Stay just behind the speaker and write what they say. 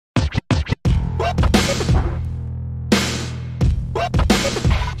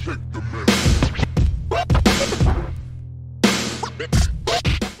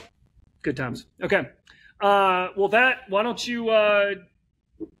Good times. Okay. Why don't you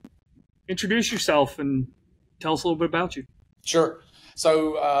introduce yourself and tell us a little bit about you? Sure.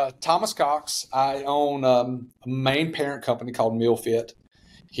 So Thomas Cox, I own a main parent company called MealFit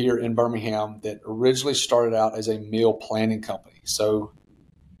here in Birmingham that originally started out as a meal planning company. So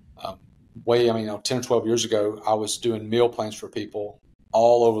 10 or 12 years ago, I was doing meal plans for people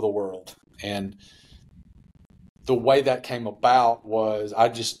all over the world. And the way that came about was I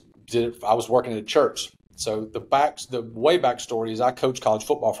just did it. I was working at a church. So the way back story is I coached college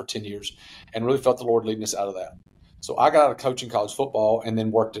football for 10 years and really felt the Lord leading us out of that. So I got out of coaching college football and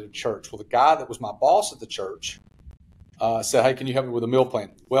then worked at a church. Well, the guy that was my boss at the church said, "Hey, can you help me with a meal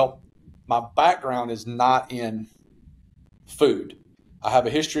plan?" Well, my background is not in food. I have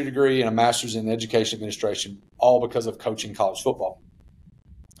a history degree and a master's in education administration, all because of coaching college football.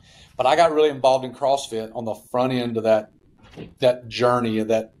 But I got really involved in CrossFit on the front end of that journey of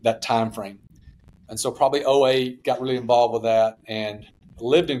that time frame. And so probably '08 got really involved with that and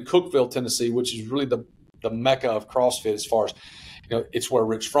lived in Cookeville, Tennessee, which is really the mecca of CrossFit as far as, it's where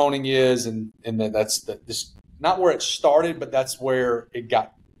Rich Froning is. And that's not where it started, but that's where it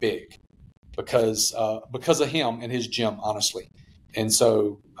got big because of him and his gym, honestly. And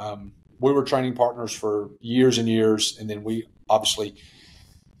so we were training partners for years and years. And then we obviously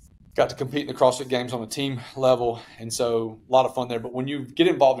got to compete in the CrossFit Games on a team level. And so a lot of fun there. But when you get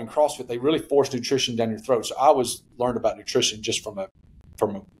involved in CrossFit, they really force nutrition down your throat. So I learned about nutrition just from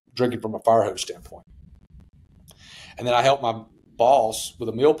drinking from a fire hose standpoint. And then I helped my boss with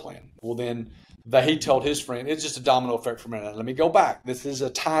a meal plan. Well, then he told his friend, it's just a domino effect for a minute. Let me go back. This is a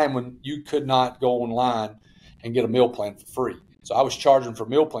time when you could not go online and get a meal plan for free. So I was charging for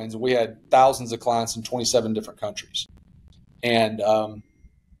meal plans, and we had thousands of clients in 27 different countries. And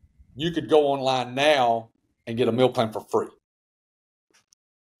you could go online now and get a meal plan for free.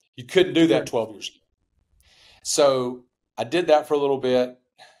 You couldn't do that 12 years ago. So I did that for a little bit.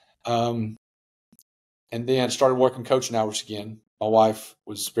 And then started working coaching hours again. My wife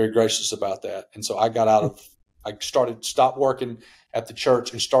was very gracious about that. And so I stopped working at the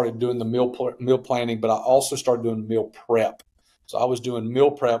church and started doing the meal planning, but I also started doing meal prep. So I was doing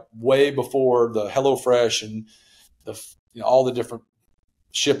meal prep way before the HelloFresh and all the different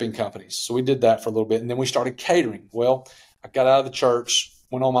shipping companies. So we did that for a little bit. And then we started catering. Well, I got out of the church,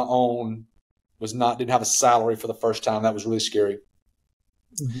 went on my own, didn't have a salary for the first time. That was really scary.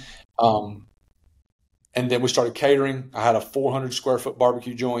 Mm-hmm. And then we started catering. I had a 400 square foot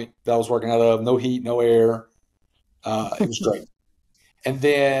barbecue joint that I was working out of, no heat, no air. It was great. And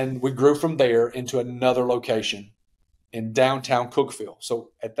then we grew from there into another location in downtown Cookeville.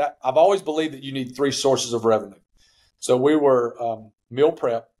 So at that, I've always believed that you need three sources of revenue. So we were meal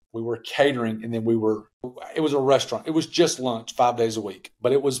prep, we were catering, and then it was a restaurant. It was just lunch 5 days a week,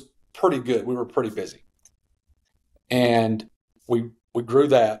 but it was pretty good. We were pretty busy. And we grew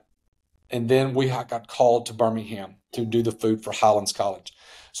that. And then we got called to Birmingham to do the food for Highlands College.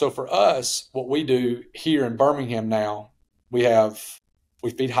 So for us, what we do here in Birmingham now, we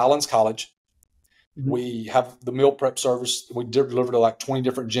feed Highlands College. Mm-hmm. We have the meal prep service. We deliver to like 20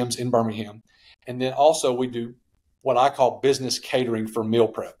 different gyms in Birmingham. And then also we do what I call business catering for meal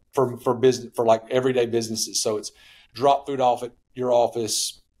prep for business, for like everyday businesses. So it's drop food off at your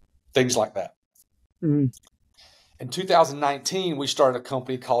office, things like that. Mm-hmm. In 2019, we started a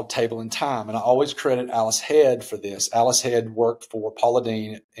company called Table and Thyme, and I always credit Alice Head for this. Alice Head worked for Paula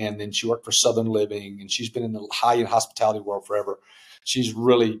Deen, and then she worked for Southern Living, and she's been in the high-end hospitality world forever. She's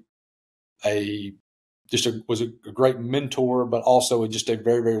really was a great mentor, but also just a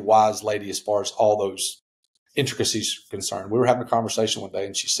very, very wise lady as far as all those intricacies concerned. We were having a conversation one day,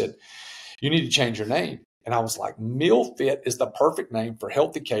 and she said, "You need to change your name." And I was like, "MealFit is the perfect name for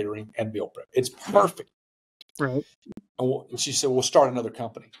healthy catering and meal prep. It's perfect." Right. And she said, "We'll start another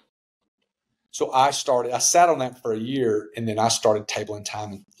company." So I sat on that for a year, and then I started Table and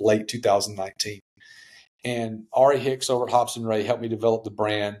Thyme in late 2019. And Ari Hicks over at Hobson Ray helped me develop the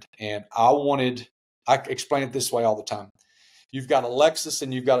brand. And I explain it this way all the time. You've got a Lexus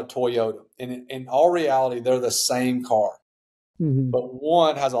and you've got a Toyota. And in all reality, they're the same car. Mm-hmm. But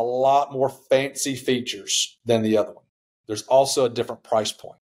one has a lot more fancy features than the other one. There's also a different price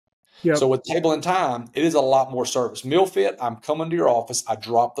point. Yep. So with Table and Thyme, it is a lot more service. MealFit, I'm coming to your office. I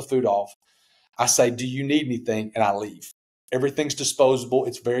drop the food off. I say, "Do you need anything?" And I leave. Everything's disposable.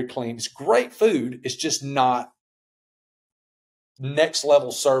 It's very clean. It's great food. It's just not next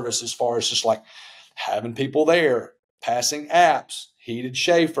level service as far as just like having people there, passing apps, heated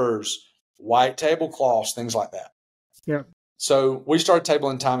Schaefer's, white tablecloths, things like that. Yeah. So we started Table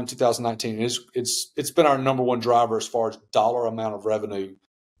and Thyme in 2019. It's been our number one driver as far as dollar amount of revenue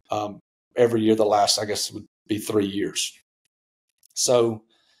every year the last, I guess, would be 3 years. So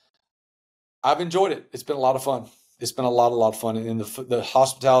I've enjoyed it. It's been a lot of fun. It's been a lot of fun. And the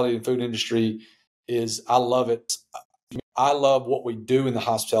hospitality and food industry I love it. I love what we do in the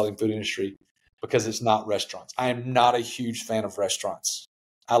hospitality and food industry because it's not restaurants. I am not a huge fan of restaurants.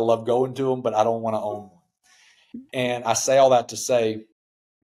 I love going to them, but I don't want to own one. And I say all that to say,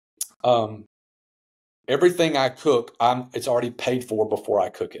 everything I cook, it's already paid for before I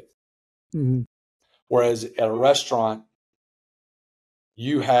cook it. Mm-hmm. Whereas at a restaurant,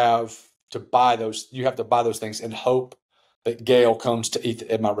 you have to buy those things and hope that Gail comes to eat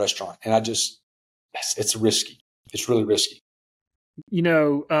at my restaurant. And it's risky. It's really risky.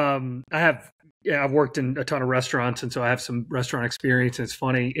 I've worked in a ton of restaurants, and so I have some restaurant experience. And it's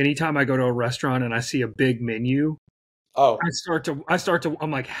funny. Anytime I go to a restaurant and I see a big menu, I start to,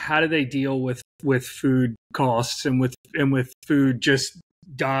 I'm like, how do they deal with food costs and with food just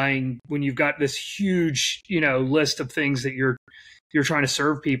dying when you've got this huge, list of things that you're trying to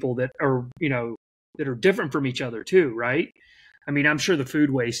serve people that are, that are different from each other too, right? I mean, I'm sure the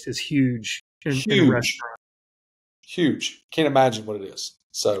food waste is huge in a restaurant. Huge. Can't imagine what it is.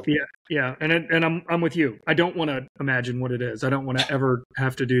 So yeah, and I'm with you. I don't want to imagine what it is. I don't want to ever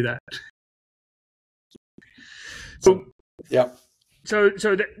have to do that. So yeah. So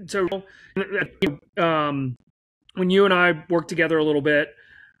when you and I worked together a little bit,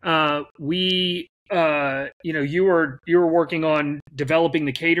 you were working on developing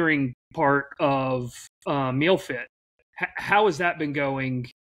the catering part of MealFit. How has that been going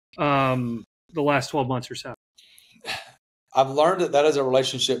the last 12 months or so? I've learned that is a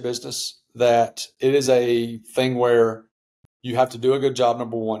relationship business, that it is a thing where you have to do a good job,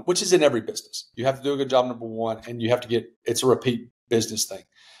 number one, which is in every business. You have to do a good job, number one, and you have to it's a repeat business thing.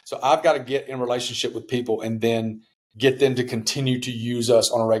 So I've got to get in relationship with people and then get them to continue to use us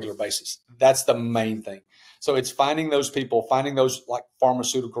on a regular basis. That's the main thing. So it's finding those people, finding those like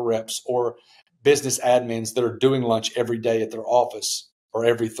pharmaceutical reps or business admins that are doing lunch every day at their office or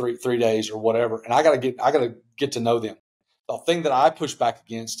every three days or whatever. And I got to get to know them. The thing that I push back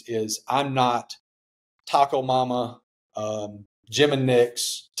against is I'm not Taco Mama, Jim and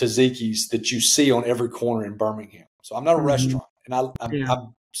Nick's, Tzatziki's that you see on every corner in Birmingham. So I'm not a restaurant, and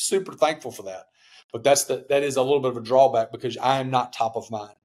I'm super thankful for that. But that is a little bit of a drawback because I am not top of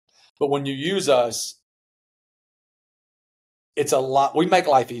mind. But when you use us, it's a lot. We make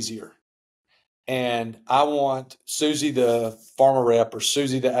life easier. And I want Susie, the pharma rep, or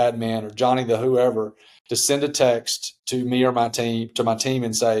Susie, the admin, or Johnny, the whoever, to send a text to me or my team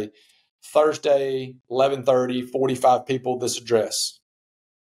and say, Thursday, 11:30, 45 people, this address.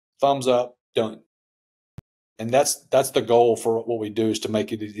 Thumbs up, done. And that's the goal for what we do, is to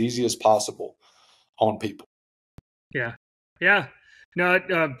make it as easy as possible on people. Yeah.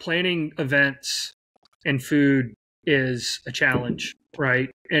 No, planning events and food is a challenge, right?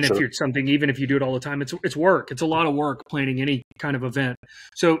 And sure. Even if you do it all the time, it's work. It's a lot of work planning any kind of event.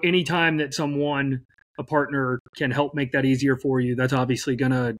 So anytime that a partner can help make that easier for you, that's obviously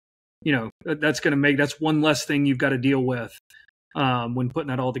gonna, that's one less thing you've got to deal with when putting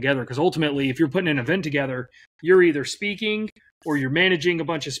that all together. Because ultimately, if you're putting an event together, you're either speaking or you're managing a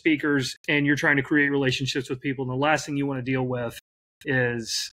bunch of speakers and you're trying to create relationships with people. And the last thing you want to deal with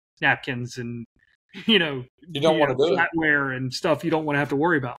is napkins and, you don't want to do flatware and stuff you don't want to have to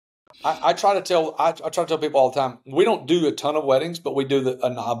worry about. I try to tell people all the time, we don't do a ton of weddings, but we do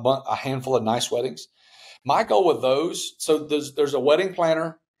a handful of nice weddings. My goal with those, so there's a wedding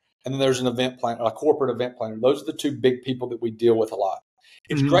planner and then there's an event planner, a corporate event planner. Those are the two big people that we deal with a lot.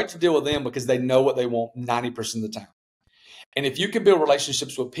 It's great to deal with them because they know what they want 90% of the time. And if you can build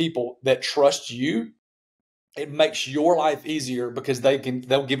relationships with people that trust you, it makes your life easier because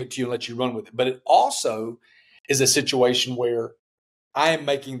they'll give it to you and let you run with it. But it also is a situation where I am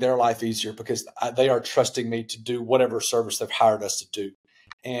making their life easier because they are trusting me to do whatever service they've hired us to do.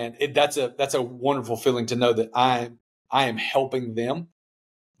 And that's a wonderful feeling to know that I am helping them,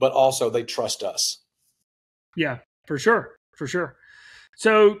 but also they trust us. Yeah, for sure.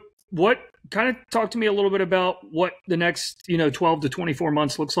 So talk to me a little bit about what the next, 12 to 24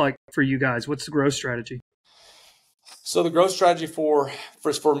 months looks like for you guys. What's the growth strategy? So the growth strategy for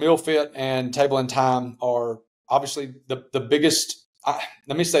MealFit and Table and Thyme are obviously the biggest.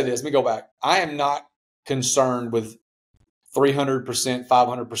 Let me say this. Let me go back. I am not concerned with 300%,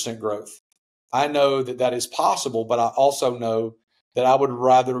 500% growth. I know that is possible, but I also know that I would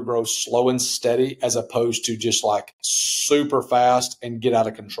rather grow slow and steady as opposed to just like super fast and get out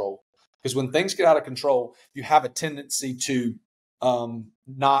of control. Because when things get out of control, you have a tendency to have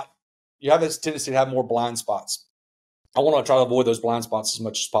more blind spots. I want to try to avoid those blind spots as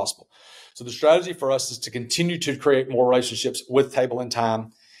much as possible. So the strategy for us is to continue to create more relationships with Table and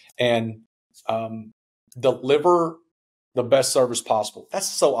Thyme and deliver the best service possible. That's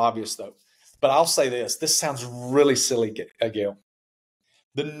so obvious, though. But I'll say this. This sounds really silly, Gail.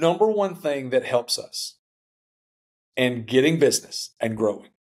 The number one thing that helps us in getting business and growing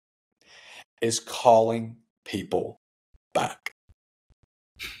is calling people back.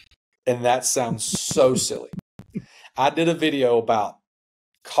 And that sounds so silly. I did a video about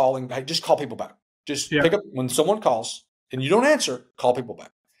calling back. Just call people back. Just pick up when someone calls and you don't answer, call people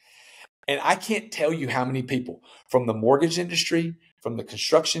back. And I can't tell you how many people from the mortgage industry, from the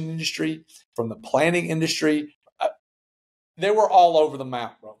construction industry, from the planning industry, they were all over the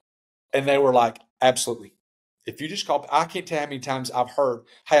map, bro. And they were like, absolutely. If you just call, I can't tell you how many times I've heard,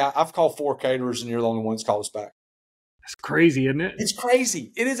 hey, I've called 4 caterers and you're the only one that's called us back. That's crazy, isn't it? It's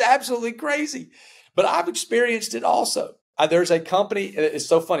crazy. It is absolutely crazy. But I've experienced it also. There's a company. It's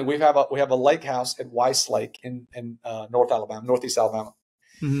so funny. We have a lake house at Weiss Lake in Northeast Alabama,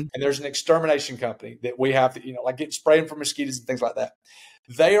 and there's an extermination company that we have to, like get spraying for mosquitoes and things like that.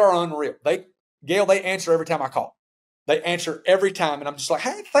 They are unreal. Gail, they answer every time I call. They answer every time, and I'm just like,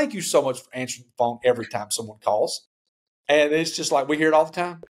 hey, thank you so much for answering the phone every time someone calls. And it's just like we hear it all the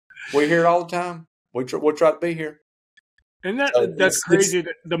time. We hear it all the time. We'll try to be here. And that's crazy.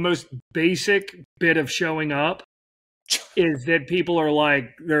 The most basic bit of showing up is that people are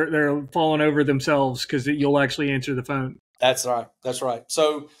like they're falling over themselves because you'll actually answer the phone. That's right. That's right.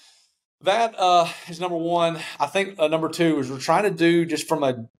 So that is number one. I think number two is we're trying to do just from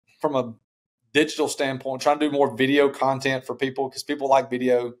a digital standpoint, trying to do more video content for people because people like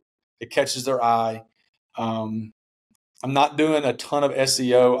video. It catches their eye. I'm not doing a ton of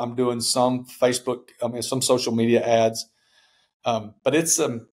SEO. I'm doing some Facebook, some social media ads. But it's,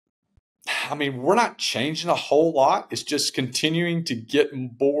 we're not changing a whole lot. It's just continuing to get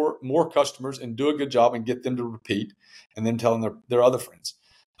more customers and do a good job and get them to repeat and then telling their other friends.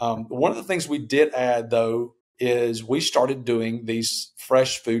 One of the things we did add though, is we started doing these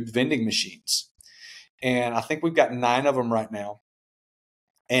fresh food vending machines. And I think we've got 9 of them right now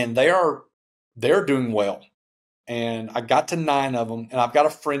and they're doing well. And I got to 9 of them and I've got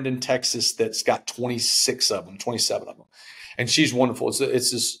a friend in Texas that's got 27 of them. And she's wonderful.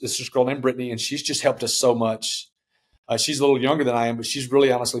 It's this girl named Brittany, and she's just helped us so much. She's a little younger than I am, but she's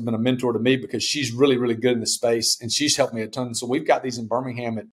really honestly been a mentor to me because she's really, really good in the space, and she's helped me a ton. So we've got these in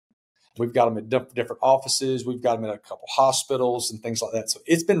Birmingham. We've got them at different offices. We've got them at a couple hospitals and things like that. So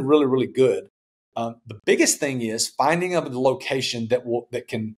it's been really, really good. The biggest thing is finding a location that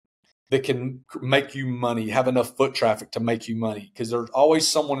can make you money, have enough foot traffic to make you money. Because there's always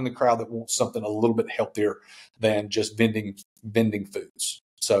someone in the crowd that wants something a little bit healthier than just vending foods.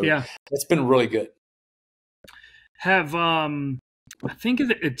 So it's been really good. I think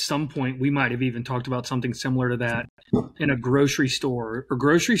at some point we might have even talked about something similar to that in a grocery store. Are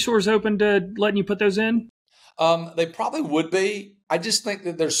grocery stores open to letting you put those in? They probably would be. I just think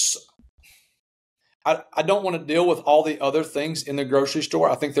that I don't want to deal with all the other things in the grocery store.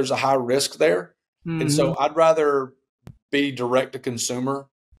 I think there's a high risk there. Mm-hmm. And so I'd rather be direct to consumer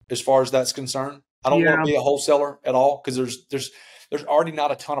as far as that's concerned. I don't want to be a wholesaler at all because there's already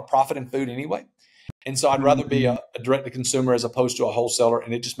not a ton of profit in food anyway. And so I'd rather be a direct to consumer as opposed to a wholesaler.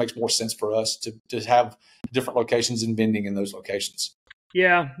 And it just makes more sense for us to have different locations and vending in those locations.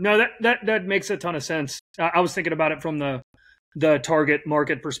 Yeah, no, that makes a ton of sense. I was thinking about it from the target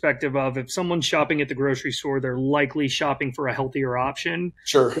market perspective of if someone's shopping at the grocery store, they're likely shopping for a healthier option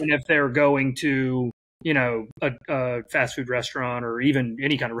than if they're going to, a fast food restaurant or even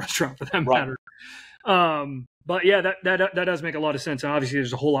any kind of restaurant for that matter. But yeah, that does make a lot of sense. And obviously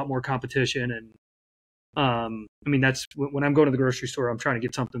there's a whole lot more competition. And that's when I'm going to the grocery store, I'm trying to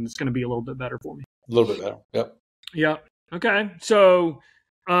get something that's going to be a little bit better for me. A little bit better. Yep. Yeah. Okay. So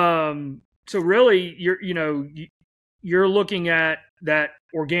really you're looking at that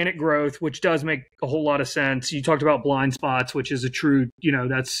organic growth, which does make a whole lot of sense. You talked about blind spots, which is a true,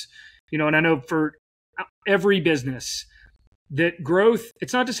 that's, and I know for every business that growth,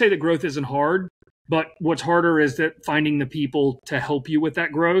 it's not to say that growth isn't hard, but what's harder is that finding the people to help you with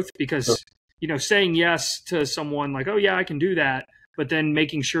that growth because, saying yes to someone like, oh yeah, I can do that. But then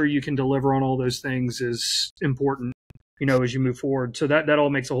making sure you can deliver on all those things is important, as you move forward. So that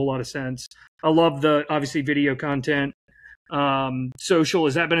all makes a whole lot of sense. I love the, obviously, video content. Social,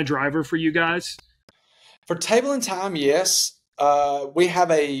 has that been a driver for you guys? For Table and Thyme, yes. We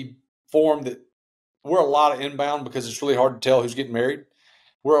have a forum that we're a lot of inbound because it's really hard to tell who's getting married.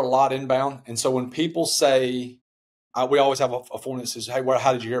 We're a lot inbound. And so when people say, we always have a forum that says, hey,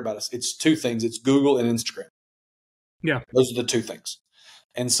 how did you hear about us? It's 2 things. It's Google and Instagram. Yeah. Those are the two things.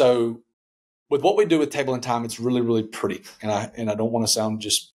 And so with what we do with Table and Thyme, it's really, really pretty. And I don't want to sound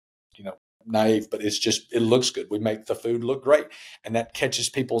just, naive, but it looks good. We make the food look great. And that catches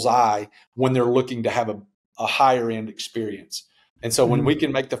people's eye when they're looking to have a higher end experience. And so when we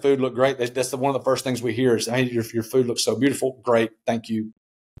can make the food look great, that's one of the first things we hear is, hey, your food looks so beautiful. Great. Thank you.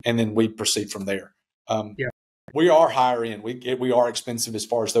 And then we proceed from there. Yeah. We are higher end. We are expensive as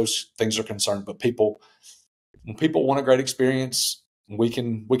far as those things are concerned, but when people want a great experience, we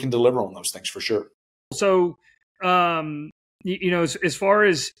can deliver on those things for sure. So, as far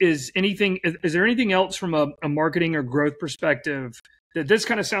as is there anything else from a marketing or growth perspective that this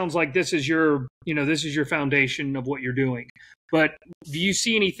kind of sounds like this is your foundation of what you're doing, but do you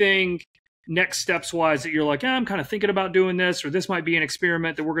see anything next steps wise that you're like, I'm kind of thinking about doing this, or this might be an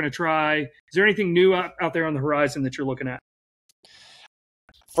experiment that we're going to try? Is there anything new out there on the horizon that you're looking at?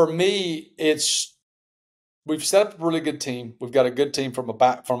 For me, we've set up a really good team. We've got a good team from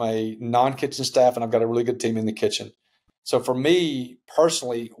a non-kitchen staff, and I've got a really good team in the kitchen. So for me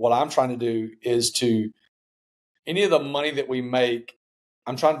personally, what I'm trying to do is any of the money that we make,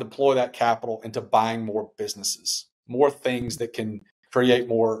 I'm trying to deploy that capital into buying more businesses, more things that can create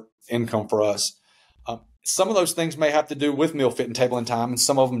more income for us. Some of those things may have to do with MealFit and Table and Thyme, and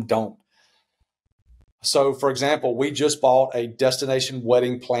some of them don't. So, for example, we just bought a destination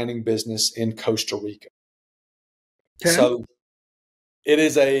wedding planning business in Costa Rica. Okay. So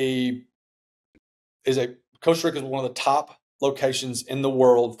Costa Rica is one of the top locations in the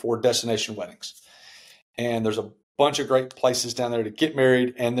world for destination weddings. And there's a bunch of great places down there to get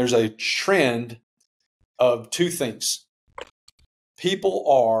married. And there's a trend of two things. People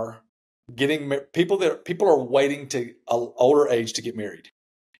are waiting to an older age to get married.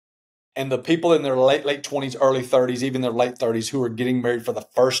 And the people in their late 20s, early 30s, even their late 30s who are getting married for the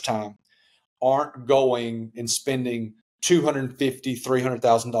first time aren't going and spending $250,000,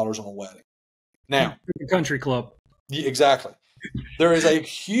 $300,000 on a wedding. Now, the country club. Yeah, exactly. There is a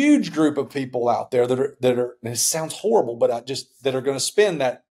huge group of people out there that are, and it sounds horrible, but that are going to spend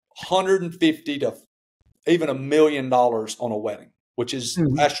that $150,000 to even $1 million on a wedding, which is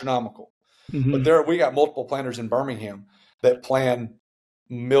astronomical. But we got multiple planners in Birmingham that plan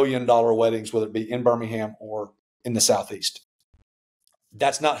 $1 million weddings, whether it be in Birmingham or in the Southeast.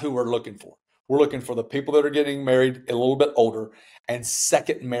 That's not who we're looking for. We're looking for the people that are getting married a little bit older and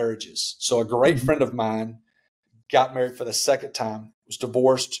second marriages. So a great friend of mine got married for the second time, was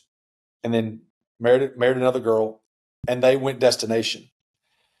divorced, and then married another girl, and they went destination.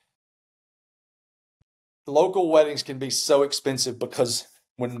 Local weddings can be so expensive because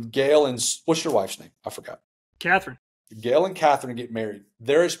when Gail and what's your wife's name? I forgot. Catherine. Gail and Catherine get married.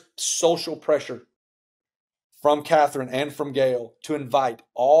 There is social pressure from Catherine and from Gail to invite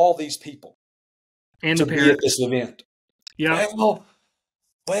all these people and to be at this event. Yeah.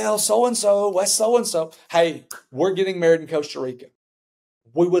 Well, so-and-so, West so-and-so. Hey, we're getting married in Costa Rica.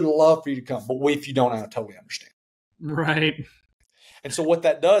 We would love for you to come, but if you don't, I totally understand. Right. And so what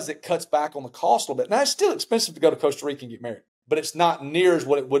that does, it cuts back on the cost a little bit. Now, it's still expensive to go to Costa Rica and get married, but it's not near as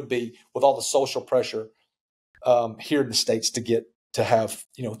what it would be with all the social pressure here in the States to have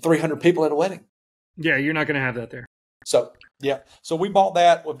 300 people at a wedding. Yeah, you're not going to have that there. So, yeah. So we bought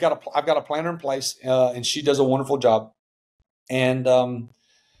that. I've got a planner in place, and she does a wonderful job. And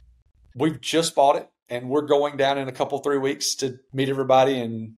we've just bought it, and we're going down in a couple, 3 weeks to meet everybody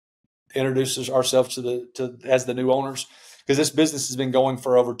and introduce ourselves as the new owners, because this business has been going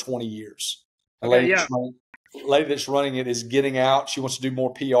for over 20 years. The lady that's running it is getting out. She wants to do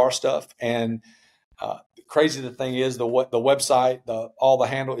more PR stuff. And crazy the thing is, the website, all the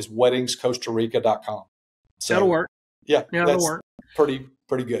handle is weddingscostarrica.com. So that'll work. Yeah, that'll work. Pretty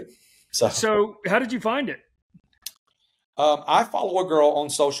good. So how did you find it? I follow a girl on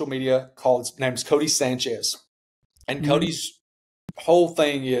social media name's Cody Sanchez. And Cody's whole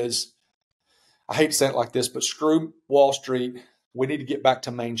thing is, I hate to say it like this, but screw Wall Street. We need to get back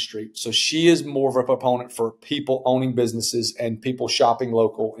to Main Street. So she is more of a proponent for people owning businesses and people shopping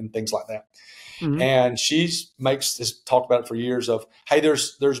local and things like that. And she talked about it for years of, hey,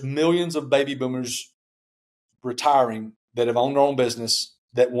 there's millions of baby boomers retiring that have owned their own business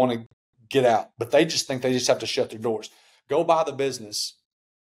that want to get out, but they just think they just have to shut their doors. Go buy the business,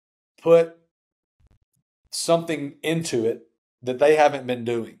 put something into it that they haven't been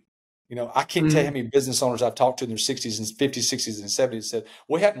doing. I can't tell you how many business owners I've talked to in their 60s and 50s, 60s, and 70s said,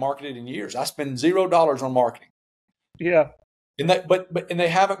 we hadn't marketed in years. I spend $0 on marketing. Yeah. And they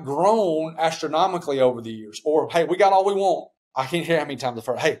haven't grown astronomically over the years. Or, hey, we got all we want. I can't hear how many times I've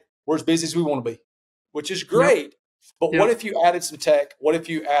heard, hey, we're as busy as we want to be, which is great. Yep. But what if you added some tech? What if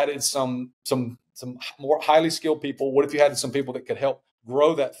you added some some more highly skilled people? What if you had some people that could help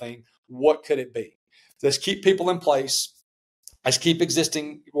grow that thing? What could it be? Let's keep people in place. Let's keep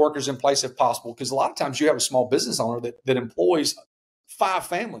existing workers in place if possible. Because a lot of times you have a small business owner that employs 5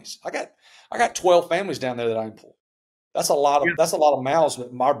 families. I got 12 families down there that I employ. That's a lot of mouths that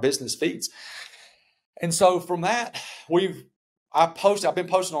our business feeds. And so from that, I've been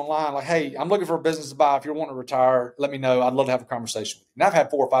posting online like, hey, I'm looking for a business to buy. If you're wanting to retire, let me know. I'd love to have a conversation with you. And I've had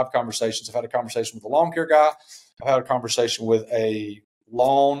 4 or 5 conversations. I've had a conversation with a lawn care guy. I've had a conversation with a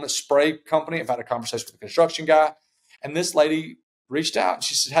lawn spray company. I've had a conversation with a construction guy. And this lady reached out and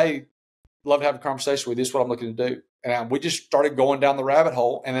she said, hey, love to have a conversation with you. This is what I'm looking to do. And we just started going down the rabbit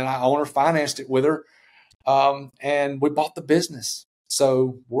hole. And then I owner financed it with her. And we bought the business.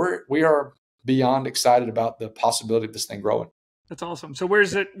 So we are beyond excited about the possibility of this thing growing. That's awesome. So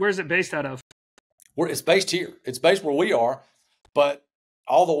where's it based out of? It's based here. It's based where we are, but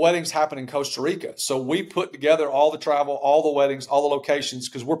all the weddings happen in Costa Rica. So we put together all the travel, all the weddings, all the locations,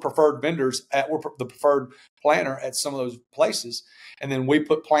 because we're preferred vendors we're the preferred planner at some of those places. And then we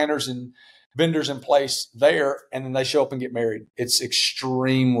put planners and vendors in place there, and then they show up and get married. It's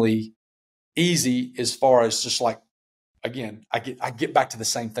extremely easy as far as just like, again, I get back to the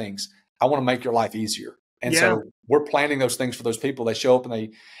same things. I want to make your life easier. And so we're planning those things for those people. They show up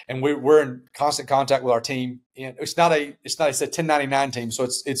and we're in constant contact with our team. And it's a 1099 team. So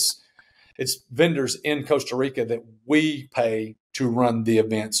it's vendors in Costa Rica that we pay to run the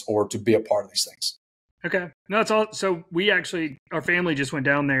events or to be a part of these things. Okay. No, it's all. So our family just went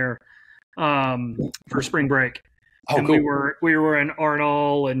down there for spring break. Oh, and cool. we were in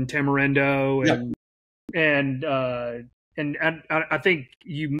Arnall and Tamarindo and I think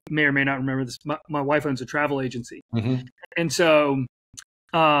you may or may not remember this. My wife owns a travel agency. Mm-hmm. And so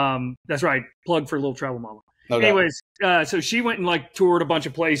that's right. Plug for Little Travel Mama. No doubt. Anyways, so she went and like toured a bunch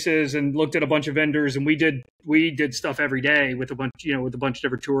of places and looked at a bunch of vendors, and we did stuff every day with a bunch of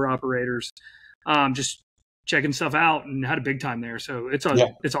different tour operators, just checking stuff out, and had a big time there. So it's an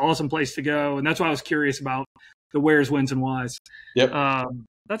awesome place to go. And that's why I was curious about the where's, when's, and why's. Yep.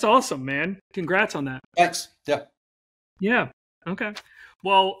 That's awesome, man. Congrats on that. Thanks. Yeah. Yeah. Okay.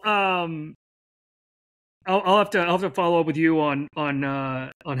 Well, I'll have to follow up with you on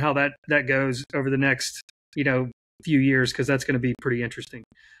how that goes over the next few years, because that's going to be pretty interesting.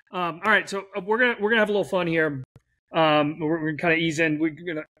 All right, so we're gonna have a little fun here. We're gonna kind of ease in. We're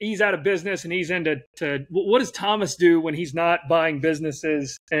gonna ease out of business and ease into what does Thomas do when he's not buying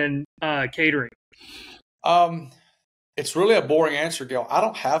businesses and catering? It's really a boring answer, Gil. I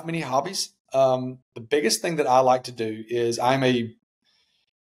don't have many hobbies. The biggest thing that I like to do is I'm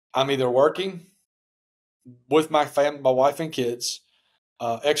either working with my family, my wife and kids,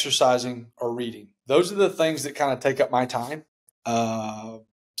 exercising, or reading. Those are the things that kind of take up my time,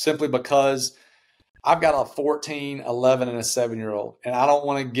 simply because I've got a 14, 11, and a 7-year-old, and I don't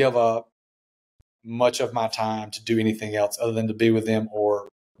want to give up much of my time to do anything else other than to be with them or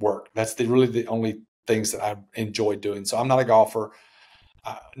work. That's really the only things that I enjoy doing. So I'm not a golfer.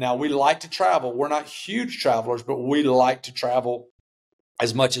 Now, we like to travel. We're not huge travelers, but we like to travel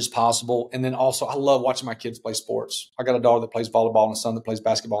as much as possible. And then also, I love watching my kids play sports. I got a daughter that plays volleyball and a son that plays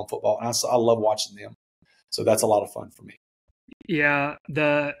basketball and football. And I love watching them. So that's a lot of fun for me. Yeah.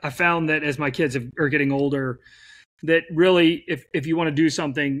 I found that as my kids are getting older, that really, if you want to do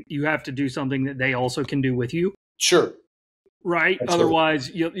something, you have to do something that they also can do with you. Sure. Right.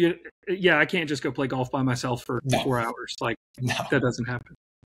 Otherwise, I can't just go play golf by myself for 4 hours. That doesn't happen.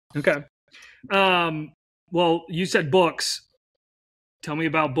 Okay. Well, you said books. Tell me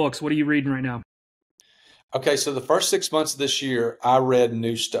about books. What are you reading right now? Okay. So the first 6 months of this year, I read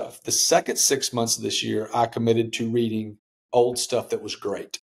new stuff. The second 6 months of this year, I committed to reading old stuff that was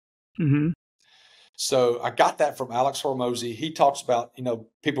great. Mm-hmm. So I got that from Alex Hormozy. He talks about,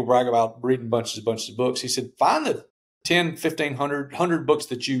 people brag about reading bunches of books. He said, find the 10, 15, 100 books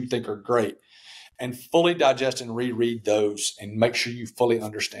that you think are great and fully digest and reread those and make sure you fully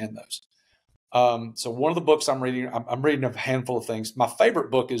understand those. So one of the books I'm reading a handful of things. My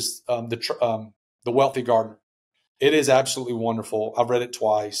favorite book is The Wealthy Gardener. It is absolutely wonderful. I've read it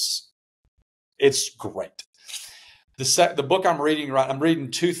twice. It's great. The book I'm reading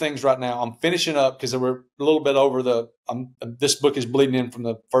 2 things right now. I'm finishing up because we're a little bit over this book is bleeding in from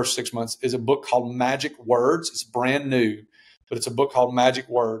the first 6 months, is a book called Magic Words. It's brand new, but it's a book called Magic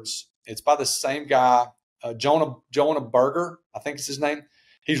Words. It's by the same guy, Jonah Berger, I think it's his name.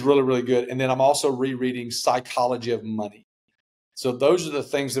 He's really, really good. And then I'm also rereading Psychology of Money. So those are the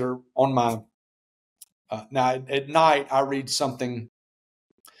things that are on my, now at night, I read something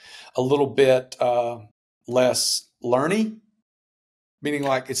a little bit less learny. meaning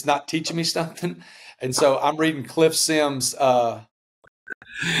like it's not teaching me something. And so I'm reading Cliff Sims' Den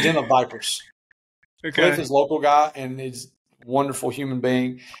of Vipers. Okay. Cliff is a local guy and he's a wonderful human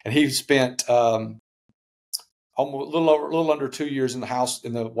being. And he spent almost a little under 2 years in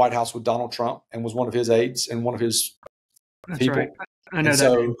the White House with Donald Trump, and was one of his aides and one of his people. Right. I know and that.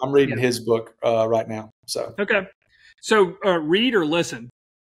 So name. I'm reading his book right now. So okay. So read or listen?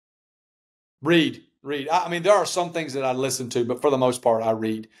 Read. I mean, there are some things that I listen to, but for the most part, I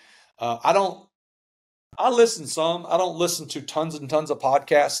read. I listen some. I don't listen to tons and tons of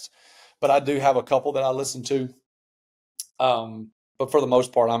podcasts, but I do have a couple that I listen to. But for the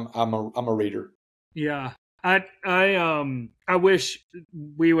most part, I'm a reader. Yeah. I wish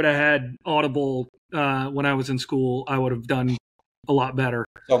we would have had Audible when I was in school. I would have done a lot better.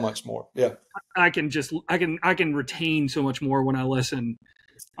 So much more. Yeah. I can retain so much more when I listen.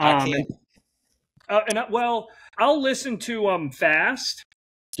 I can't. I'll listen to them fast,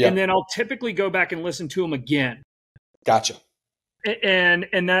 and then I'll typically go back and listen to them again. Gotcha.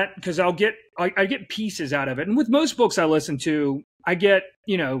 And that, because I get pieces out of it. And with most books I listen to, I get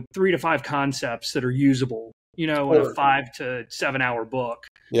 3 to 5 concepts that are usable. In a 5 to 7 hour book.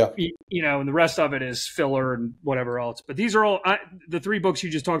 Yeah. And the rest of it is filler and whatever else. But these are all the 3 books you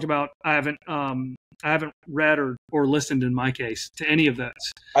just talked about. I haven't read or listened in my case to any of those.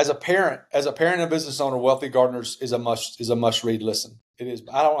 As a parent and business owner, Wealthy Gardeners is a must read listen. It is.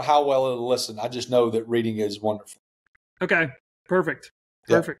 I don't know how well it'll listen. I just know that reading is wonderful. Okay. Perfect.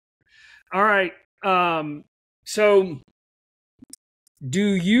 All right. So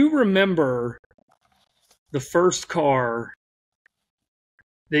do you remember the first car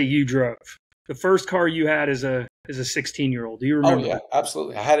that you drove? The first car you had as a 16-year-old? Do you remember? Oh yeah,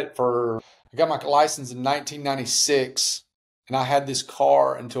 absolutely. I got my license in 1996, and I had this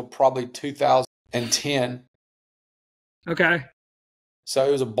car until probably 2010. Okay. So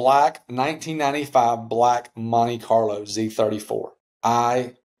it was a black 1995 black Monte Carlo Z34.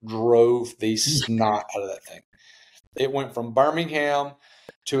 I drove the snot out of that thing. It went from Birmingham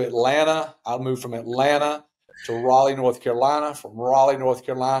to Atlanta. I moved from Atlanta to Raleigh, North Carolina, from Raleigh, North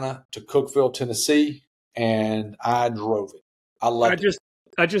Carolina to Cookeville, Tennessee, and I drove it. I loved it.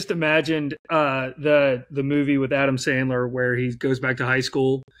 I just imagined the movie with Adam Sandler where he goes back to high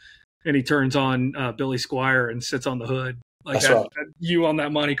school and he turns on Billy Squier and sits on the hood. Like That's right. You on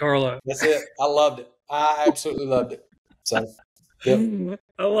that Monte Carlo. That's it. I loved it. I absolutely loved it. So, yep.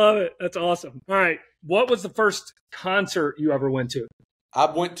 I love it. That's awesome. All right. What was the first concert you ever went to? I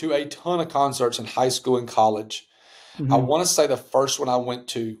went to a ton of concerts in high school and college. Mm-hmm. I want to say the first one I went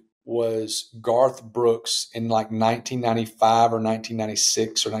to was Garth Brooks in like 1995 or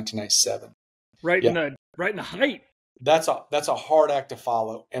 1996 or 1997. Right in the height. That's a hard act to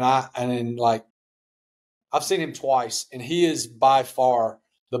follow. I've seen him twice, and he is by far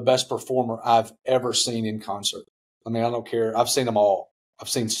the best performer I've ever seen in concert. I mean, I don't care. I've seen them all. I've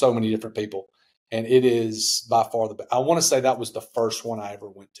seen so many different people, and it is by far the best. I want to say that was the first one I ever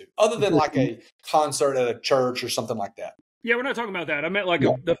went to, other than like a concert at a church or something like that. Yeah, we're not talking about that. I meant like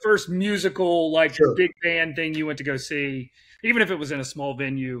the first musical, big band thing you went to go see, even if it was in a small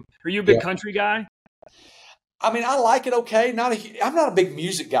venue. Are you a big country guy? I mean, I like it okay. I'm not a big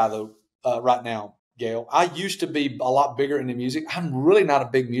music guy, though, right now, Gail. I used to be a lot bigger into music. I'm really not a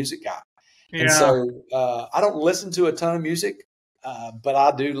big music guy. Yeah. And so I don't listen to a ton of music, but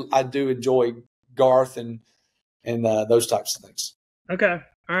I do enjoy Garth and those types of things. Okay.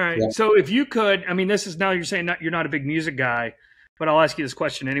 All right. Yeah. So if you could, I mean, this is now you're saying you're not a big music guy, but I'll ask you this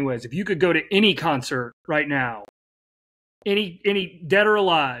question anyways. If you could go to any concert right now, any dead or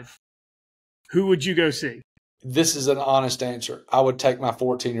alive, who would you go see? This is an honest answer. I would take my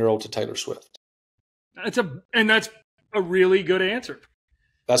 14-year-old to Taylor Swift. That's a really good answer.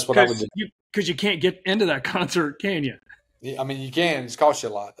 That's what I would do. Because you can't get into that concert, can you? I mean, you can. It's cost you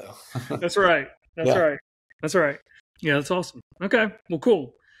a lot, though. That's right. That's right. Yeah, that's awesome. Okay. Well,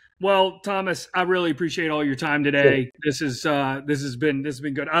 cool. Well, Thomas, I really appreciate all your time today. Sure. This has been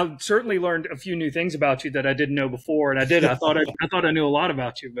good. I've certainly learned a few new things about you that I didn't know before, and I did. I thought I knew a lot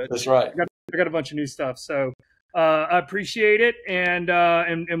about you, but that's right. I got a bunch of new stuff. So I appreciate it, and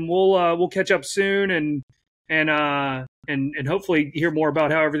we'll catch up soon, and hopefully hear more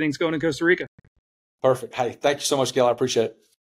about how everything's going in Costa Rica. Perfect. Hey, thank you so much, Gil. I appreciate it.